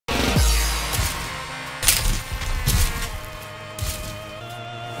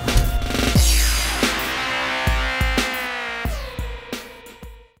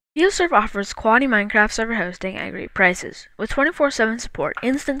VeoServ offers quality Minecraft server hosting at great prices. With 24/7 support,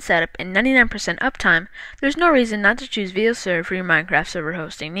 instant setup, and 99% uptime, there's no reason not to choose VeoServ for your Minecraft server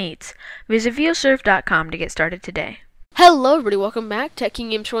hosting needs. Visit VeoServ.com to get started today. Hello everybody, welcome back.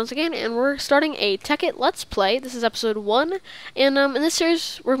 TechKingGames once again, and we're starting a Tekkit Let's Play. This is episode 1, and in this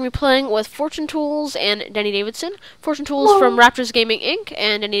series we're going to be playing with Fortune Tools and Denny Davidson. Fortune Tools from Raptors Gaming Inc.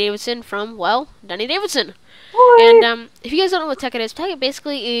 and Denny Davidson from, well, Denny Davidson. And if you guys don't know what Tekkit is, Tekkit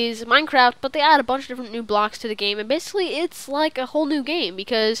basically is Minecraft, but they add a bunch of different new blocks to the game, and basically it's like a whole new game,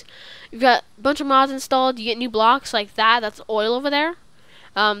 because you've got a bunch of mods installed, you get new blocks like that, that's oil over there.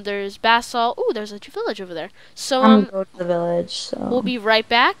 There's basalt. Ooh, there's a village over there. So I'm gonna go to the village. So we'll be right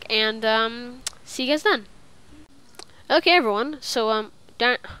back, and see you guys then. Okay, everyone. So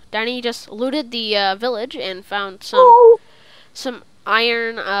Danny just looted the village and found some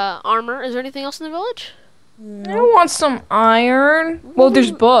iron armor. Is there anything else in the village? I want some iron. Well, there's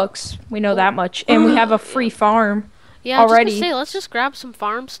books. We know that much, and we have a free farm. Yeah, already. I was just gonna say, let's just grab some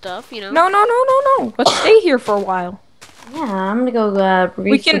farm stuff. You know. No. Let's stay here for a while. yeah, I'm gonna go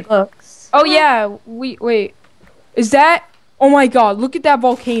read some books. Oh yeah, wait. Is that? Oh my God! Look at that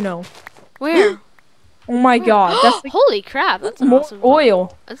volcano. Where? Oh my God! That's like Holy crap! That's an more awesome.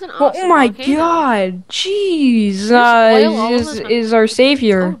 oil. That's an awesome. Oh my volcano. God! Jeez, oil all over this map. is our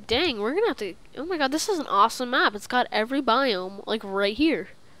savior. Oh dang, we're gonna have to. Oh my God, this is an awesome map. It's got every biome like right here.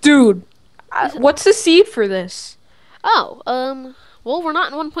 Dude, what's the seed for this? Oh, well, we're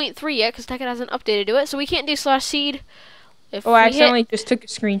not in 1.3 yet because Tekkit hasn't updated to it, so we can't do /seed. If Oh, I accidentally just took a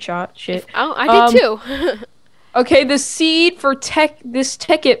screenshot. Shit. Oh, I did too. Okay, the seed for this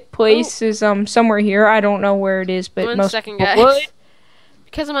Tekkit place is somewhere here. I don't know where it is, but One most second, people guys. would.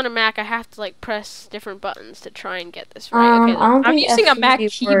 Because I'm on a Mac, I have to like press different buttons to try and get this right. Okay, I'm using a Mac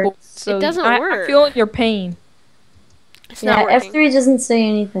keyboard, so It doesn't I work. feel your pain. it's not working. F3 doesn't say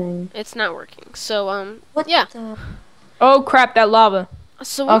anything. It's not working. So What yeah. the- Oh crap! That lava.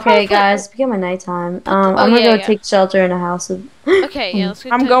 So we'll Okay, probably put- guys, it's becoming nighttime. Oh, I'm gonna yeah, go yeah. take shelter in a house. Okay, yeah. Let's go.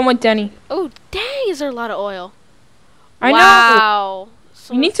 I'm going with Denny. Oh dang! Is there a lot of oil? I know. Wow.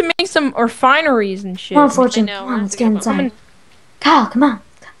 So We need to make some refineries and shit. Come on, Fortune. I know, Come we're on, gonna let's have get to get inside. Kyle, come on.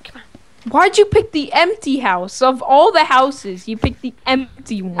 Why'd you pick the empty house of all the houses? You picked the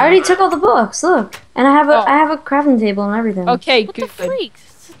empty one. I already took all the books. Look, and I have Oh. a crafting table and everything. Okay, What good. the freak?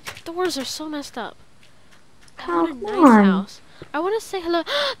 The doors are so messed up. I Kyle, want a come nice on. house. I want to say hello.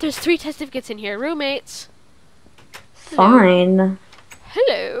 There's 3 testificates in here. Roommates. Fine.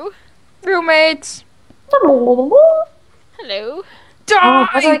 Hello. Roommates. Hello. Die! I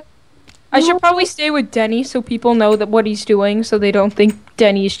was like, I should probably stay with Denny so people know that what he's doing, so they don't think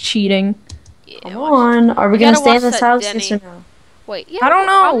Denny's cheating. Yeah, come on. Are we We gonna gotta stay in watch this that, house? Denny. Yes or no? Wait. Yeah. I don't I'm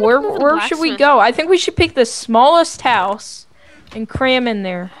know. gonna come over to the Where should we blacksmith. go? I think we should pick the smallest house and cram in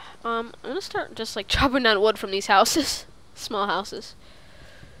there. I'm gonna start just like chopping down wood from these houses, small houses.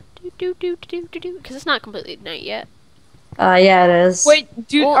 Because it's not completely night yet. Yeah, it is. Wait,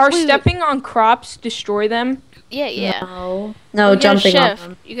 dude, Well, are wait. stepping on crops destroy them? Yeah. No, You gotta jumping on shift.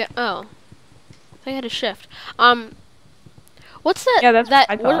 them. You got I had to shift. What's that? Yeah, that's what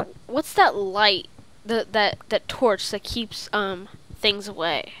I thought. What's that light? That torch that keeps things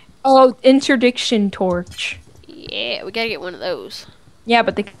away. Oh, interdiction torch. Yeah, we gotta get one of those. Yeah,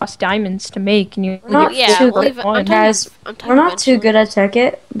 but they cost diamonds to make, and you We're not Yeah, too we'll good. leave it- I'm talking- Guys, I'm talking we're not too eventually. good at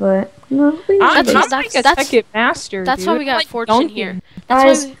Tekkit, but I'm That's- like a that's- Tekkit master. That's dude. why we I'm got like Fortune Duncan. here. That's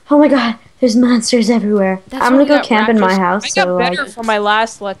guys, why we, oh my God, there's monsters everywhere. That's I'm why gonna we go got camp in my raptors. house. I got So better like, from my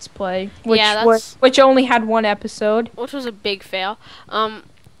last Let's Play, which Yeah, which only had 1 episode. which was a big fail.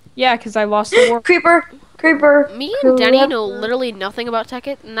 Yeah, because I lost the war. creeper. Me and Denny know Creeper. literally nothing about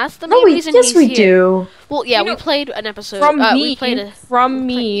Tekkit, and that's the No, main reason yes, he's we here. do. Well, yeah, You we know, played an episode. From we me, played a from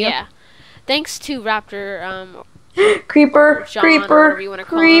me. Yeah, thanks to Raptor. Creeper, John, or whatever you wanna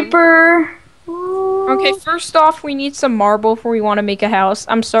call him. creeper. Okay, first off, we need some marble before we want to make a house.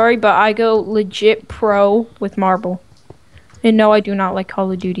 I'm sorry, but I go legit pro with marble. And no, I do not like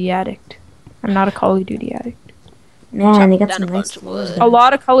Call of Duty Addict. I'm not a Call of Duty addict. Man, you got down some a nice bunch of tools wood. A there.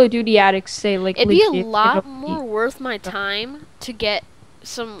 lot of Call of Duty addicts say like It'd be a legit, lot they don't more eat. worth my time to get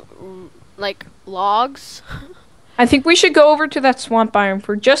some like logs. I think we should go over to that swamp biome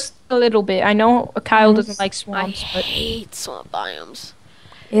for just a little bit. I know Kyle Yes. doesn't like I swamps, but hate swamp biomes.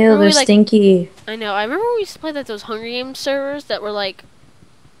 Ew, Remember they're we, like- stinky. I know. I remember we used to play like those Hunger Games servers that were like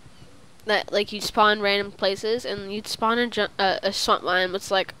that. Like you'd spawn random places and you'd spawn in a swamp biome.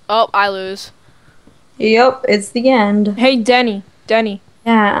 It's like, oh, I lose. Yep, it's the end. hey, Denny,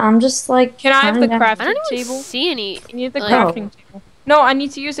 Yeah, I'm just like. can I have the counting down- I crafting don't even table? see any. I need the like- crafting table. No, I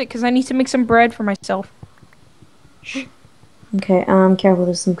need to use it because I need to make some bread for myself. Shh. Okay, careful,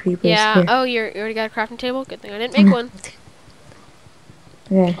 there's some creepers Yeah. here. Oh, you already got a crafting table? Good thing I didn't make one.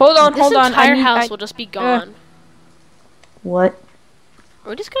 Okay. Hold on, This hold on. entire house will just be gone. What?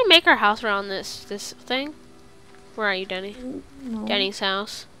 We're just gonna make our house around this thing. Where are you, Denny? No. Denny's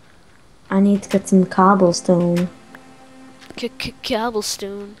house. I need to get some cobblestone.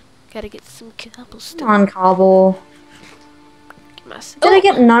 Cobblestone. Gotta get some Come cobblestone. on, cobble. Did I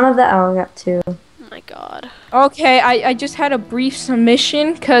get none of that? Oh, I got 2. Oh my god. Okay, I just had a brief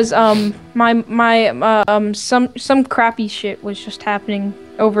submission because some crappy shit was just happening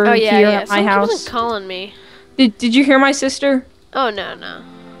over Oh yeah, here yeah. at my Someone house. wasn't calling me. Did you hear my sister? Oh no.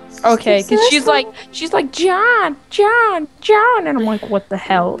 Okay, because she's like John, and I'm like, what the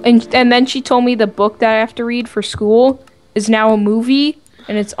hell? And then she told me the book that I have to read for school is now a movie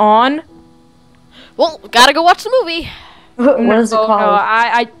and it's on. Well, gotta go watch the movie. What is it No, called?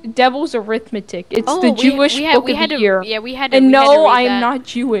 I Devil's Arithmetic. It's the Jewish book of the year. Yeah, we had to. And we had to no, read I am that. not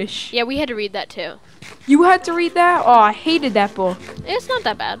Jewish. Yeah, we had to read that too. You had to read that? Oh, I hated that book. It's not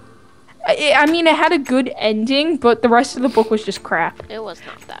that bad. I mean, it had a good ending, but the rest of the book was just crap. It was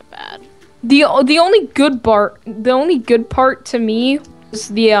not that bad. The only good part to me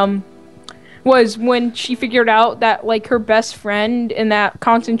was when she figured out that like her best friend in that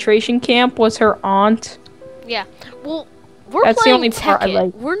concentration camp was her aunt. Yeah. Well, we're That's the playing only part I Tekkit.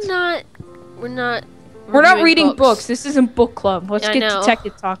 liked. We're not We're not reviewing reading books. This isn't book club. Let's I get know. to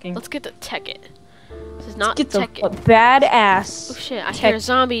Tekkit talking. Let's get to Tekkit. This is not Get the Tekkit. Oh badass. shit! I hear a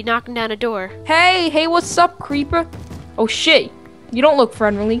zombie knocking down a door. Hey, what's up, creeper? Oh shit, you don't look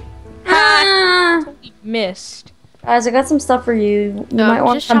friendly. Ha! Totally missed. Guys, I got some stuff for you. You might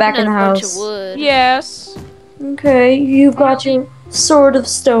want to Just come back chopping in the down a bunch house. of wood. Yes. Okay, you've got your sword of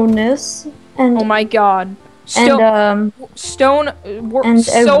stoneness and Oh my god. and Stone, and a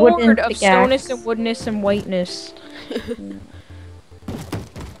sword wooden of pickaxe. stoneness and woodness and whiteness.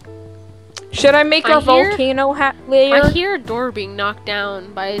 Should I make our volcano hat layer? I hear a door being knocked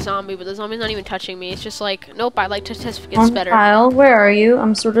down by a zombie, but the zombie's not even touching me. It's just like, nope, I like Testificates on better. Kyle, where are you?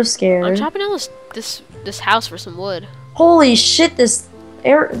 I'm sort of scared. I'm chopping down this house for some wood. Holy shit! This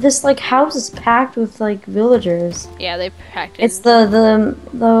like house is packed with like villagers. Yeah, they packed it. It's the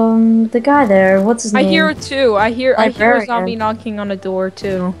guy there. What's his I name? hear it too. I hear a Librarian. zombie knocking on a door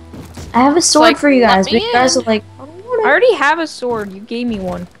too. I have a sword like, for you let guys, me but you guys in. are like, I already have a sword. You gave me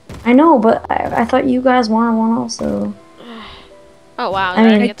one. I know, but I thought you guys wanted one also. Oh wow, I did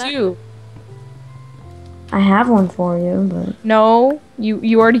I, mean, I get that? do. I have one for you, but No,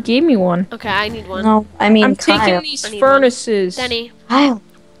 you already gave me one. Okay, I need one. no, I mean I'm Kyle. taking these I need furnaces. Denny, Kyle,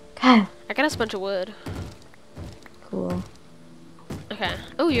 I got a bunch of wood. cool. Okay.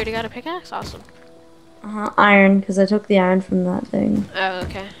 Oh, you already got a pickaxe? Awesome. Iron, because I took the iron from that thing. Oh,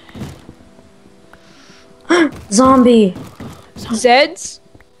 okay. Zombie! Zeds?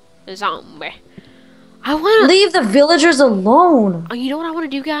 A zombie. I wanna. Leave the villagers alone! Oh, you know what I want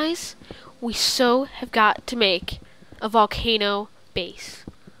to do, guys? We have got to make a volcano base.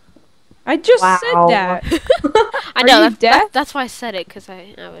 I just Wow. said that. I Are know you deaf? that's why I said it, because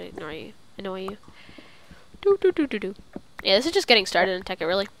I would ignore you. Annoy you. Do. Yeah, this is just getting started in Tekkit,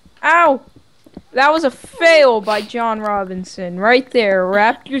 really. Ow! That was a fail by John Robinson. Right there.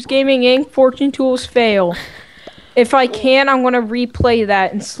 Raptors Gaming Inc. Fortune Tools fail. If I can, I'm going to replay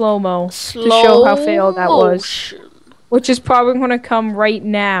that in slow-mo to show how failed that was. motion. Which is probably going to come right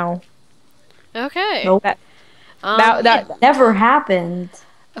now. Okay. Nope. That Never happened.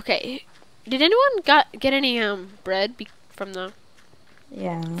 Okay. Did anyone get any bread from the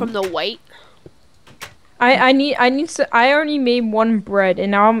Yeah. white? I already made one bread,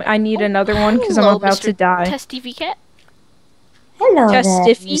 and now I need another one because I'm Hello, about Mr. to die. Testificat? Hello there,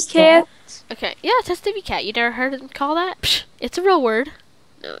 Testificate? Okay. Yeah, Testificat. You never heard it call that? Psh, it's a real word.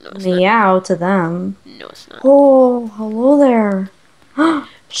 No, it's Mr. Meow to them. not. No, it's not. Oh, hello there.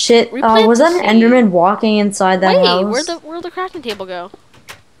 Shit, Replant was the that an seed. Enderman walking inside that Wait, house? where'd the crafting table go?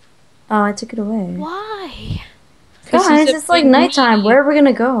 Oh, I took it away. Why? 'Cause Guys, he's a it's like big nighttime. meanie. Where are we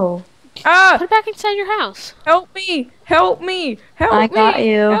gonna go? Ah! Put it back inside your house. Help me! Help me! Help I me! got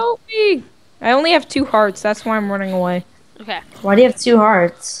you. Help me! I only have 2 hearts. That's why I'm running away. Okay. Why do you have 2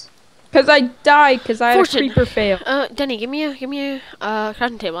 hearts? Cause I died. Cause I had Fortune. a creeper fail. Denny, give me a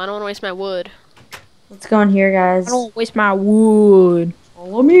crafting table. I don't want to waste my wood. Let's go in here, I guys. don't waste my wood.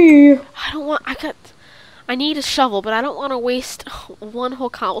 Follow me. I need a shovel, but I don't want to waste one whole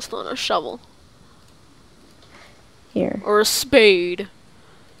cobblestone on a shovel. Here. Or a spade.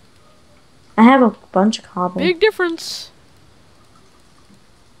 I have a bunch of cobble. Big difference.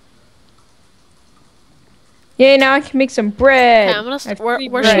 Yeah, now I can make some bread. Okay, I'm gonna. I have Where 3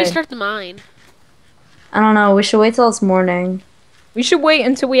 should we bread. start the mine? I don't know. We should wait till it's morning. We should wait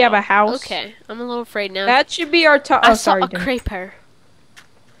until we have a house. Okay, I'm a little afraid now. That should be our top. I Oh, saw sorry. a Dan. creeper.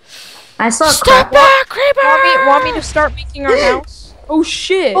 I saw a Step crap. back, creeper! Want me to start making our house? Oh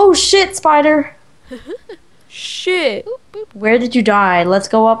shit! Oh shit, spider! Shit! Where did you die? Let's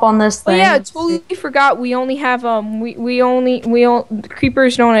go up on this Oh thing. yeah, I totally forgot. We only have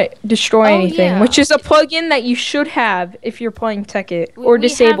creepers don't destroy Oh, anything, yeah. which is a plugin that you should have if you're playing Tekkit or We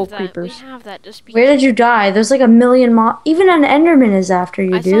disable have that. creepers. We have that just because. Where did you die? There's like a million Even an Enderman is after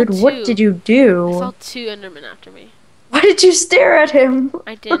you, I saw dude. What two. did you I do? saw 2 Endermen after me. Why did you stare at him?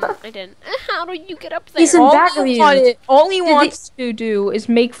 I didn't. How do you get up there? He's in back of you. All he Dude, wants to do is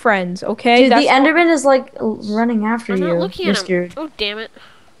make friends. Okay, Dude, the all- Enderman is like running after I'm you. not looking You're at him. scared. Oh, damn it.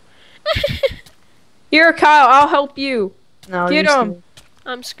 Here, Kyle, I'll help you. No, Get you're him. scared.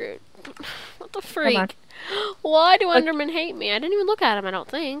 I'm screwed. What the on. freak? Why do Look. Endermen hate me? I didn't even look at him, I don't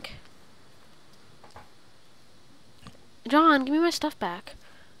think. John, give me my stuff back.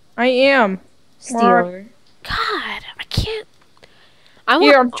 I am. Stealer. God, I can't. I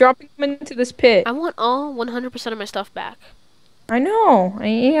Here, I'm want, dropping him into this pit. I want all 100% of my stuff back. I know, I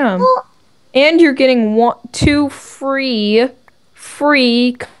am. And you're getting 2 free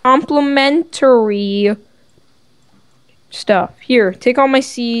complimentary stuff. Here, take all my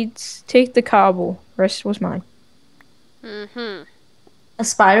seeds. Take the cobble. Rest was mine. Mm-hmm. A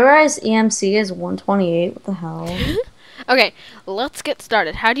spider eyes EMC is 128. What the hell? Okay, let's get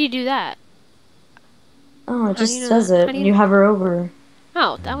started. How do you do that? Oh, it do just you know says that? it. How do when you- You hover over.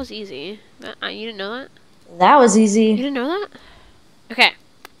 Oh, that was easy. You didn't know that? That was You easy. didn't know that? Okay.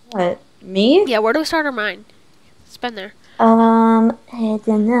 What? Me? Yeah, where do we start our mine? It's been there. I don't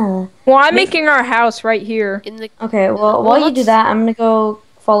know. Well, I'm making our house right here. In the Okay, well, Well, while you do let's- that, I'm gonna go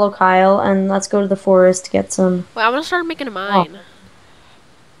follow Kyle and let's go to the forest to get some. Well, I'm gonna start making a mine.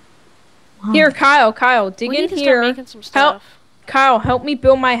 Here, Kyle, dig We in need to start here. making some stuff. Kyle, help me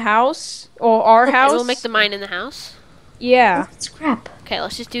build my house or our Okay, house. we'll make the mine in the house. Yeah, Scrap. Okay,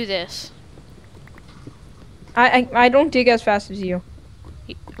 let's just do this. I don't dig as fast as you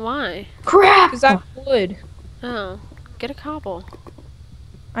Why? Crap! because I would. Oh, get a cobble.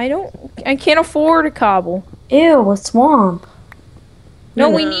 I can't afford a cobble. Ew, a swamp. No, Oh,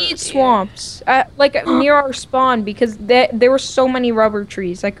 we need dear. swamps. Like near our spawn because there were so many rubber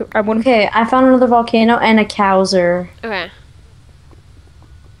trees. I wouldn't. Okay, I found another volcano and a cowser. Okay.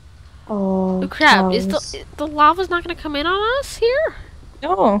 Oh, Oh crap! Is cows. the lava's not gonna come in on us here?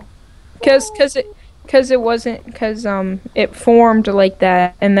 No, because it formed like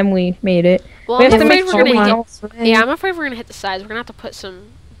that and then we made it. Well, We I'm have to afraid make we're sure gonna we hit. Yeah, I'm afraid we're gonna hit the sides. We're gonna have to put some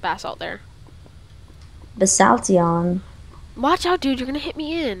basalt there. Basaltion. Watch out, dude! You're gonna hit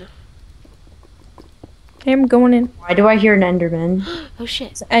me in. I'm going in, Why do I hear an Enderman? Oh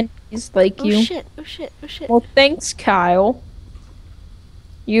shit! and he's like Oh you. shit! Oh shit! Oh shit! Well, thanks, Kyle.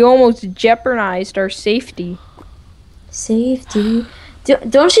 You almost jeopardized our safety. Safety.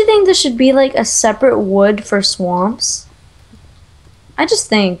 Don't you think there should be like a separate wood for swamps? I just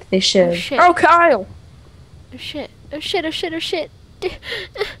think they Oh should. shit! Oh, Kyle. Oh shit! Oh shit! Oh shit! Oh shit!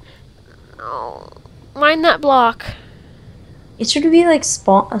 Oh, mine that block. It should be like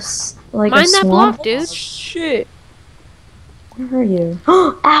like Mine a that swamp. block, dude. Shit. Where are you?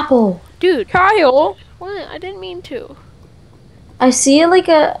 Apple. Dude, Kyle. what? I didn't mean to. I see like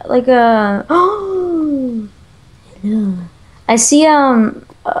a oh. Yeah. I see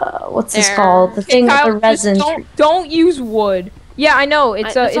what's this There. called? The Hey, thing with Kyle, the resin. just don't use wood. Yeah, I know.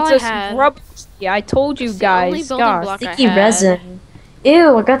 It's That's all I a had. rubber. Yeah, I told you That's the only guys. building Gosh. block I Sticky had. resin.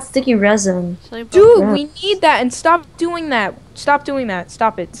 Ew, I got sticky resin. So I Dude, Yeah. we need that and stop doing that. Stop doing that.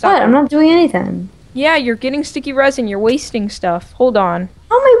 Stop it. Stop What? it. I'm not doing anything. Yeah, you're getting sticky resin. You're wasting stuff. Hold on.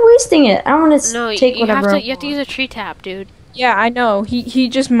 How am I wasting it? I want to No, take you have whatever. to. You have to use a tree tap, dude. Yeah, I know. He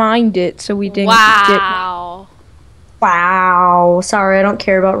just mined it, so we didn't Wow. Wow. Sorry, I don't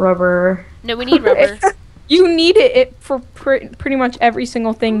care about rubber. No, we need rubber. get. You need it for pretty much every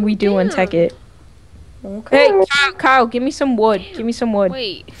single thing we do in Yeah. Tekkit. Okay. Hey, Kyle, give me some wood. Give me some wood.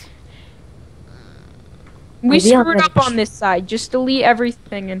 Wait. We Maybe I'll screwed make- up on this side. Just delete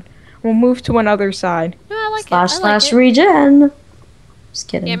everything and we'll move to another side. No, I like Slash it. I slash like it. regen. Just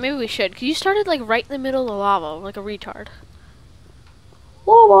kidding. Yeah, maybe we should. Cause you started like right in the middle of the lava, like a retard.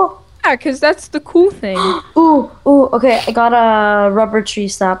 Whoa, whoa. Yeah, because that's the cool thing. Ooh, okay, I got a rubber tree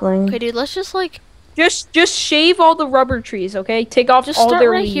sapling. Okay, dude, let's just like Just shave all the rubber trees, okay? Take off just all start their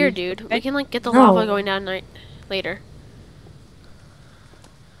right leaves. here, dude. We can like get the No. lava going down later.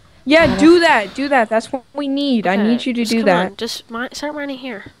 Yeah, do that. Do that. That's what we need. I Okay, need you to just do come that. on, just start mining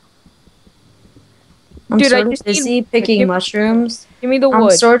here. I'm Dude, I sort of just need busy wood. picking Give- mushrooms. Give me the I'm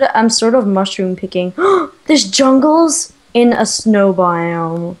wood. sort of mushroom picking. There's jungles in a snow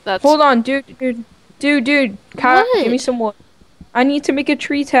biome. That's Hold on, dude. Kyle, What? give me some wood. I need to make a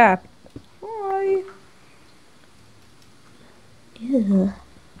tree tap. Why? Ew.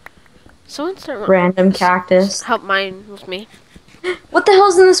 someone start Random cactus. help mine with me. What the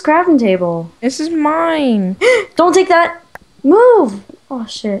hell's in this crafting table? This is mine. Don't take that. Move. Oh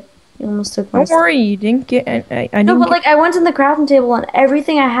shit. You almost took my Don't stuff. worry, you didn't get. I No, didn't but get. like I went in the crafting table and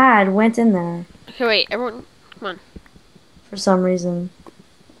everything I had went in there Okay, wait, everyone, come on. for some reason.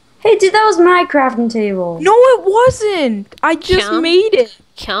 Hey, dude, that was my crafting table. No, it wasn't. I just Calm. made it.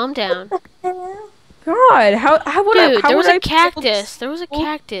 Calm down. God, how would I? Dude, How there would was I a be able to- cactus. There was a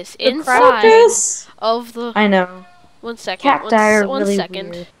cactus the inside Cactus. of the. I know. 1 second. Cacti are one really second.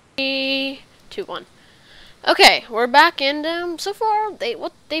 weird. 3, 2, 1. Okay, we're back, and so far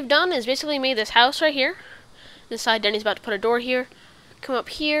what they've done is basically made this house right here. This side, Denny's about to put a door here. Come up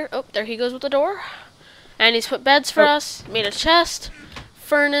here. Oh, there he goes with the door. And he's put beds for us. Made a chest,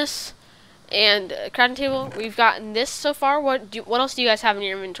 furnace, and a crafting table. We've gotten this so far. What else do you guys have in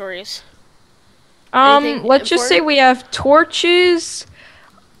your inventories? Anything Let's just say important? we have torches,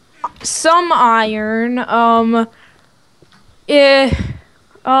 some iron,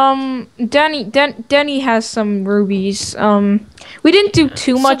 Denny has some rubies. We didn't do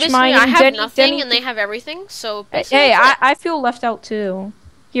too So much basically, mining. I have Denny, nothing, Denny, and they have everything. So basically, hey, that's it. I feel left out too.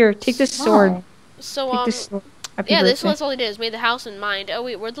 Here, take this sword. So Take this sword. Happy yeah, birthday. that's all he did is made the house and mined. Oh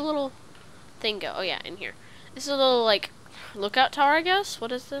wait, where'd the little thing go? Oh yeah, in here. This is a little like lookout tower, I guess.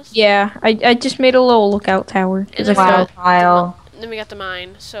 What is this? Yeah, I just made a little lookout tower because I And then we Wow, felt. got Kyle. Then we got the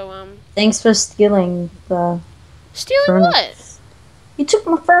mine. So Thanks for stealing the stealing furnace. what? You took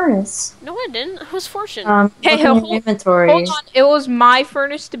my furnace. No, I didn't. It was fortune. Hey, Look in your hold- inventory. Hold on, it was my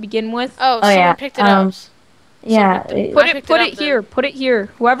furnace to begin with. oh, someone yeah, picked it up. Yeah. Someone it- Put I it, picked put it it up here. Put it here.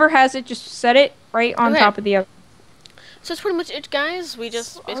 Whoever has it, just set it right on Okay. top of the other. So that's pretty much it, guys. We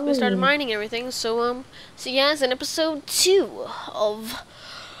just basically started Sorry. mining everything. So see you guys in episode 2 of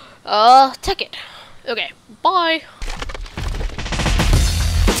Tekkit. Okay, bye.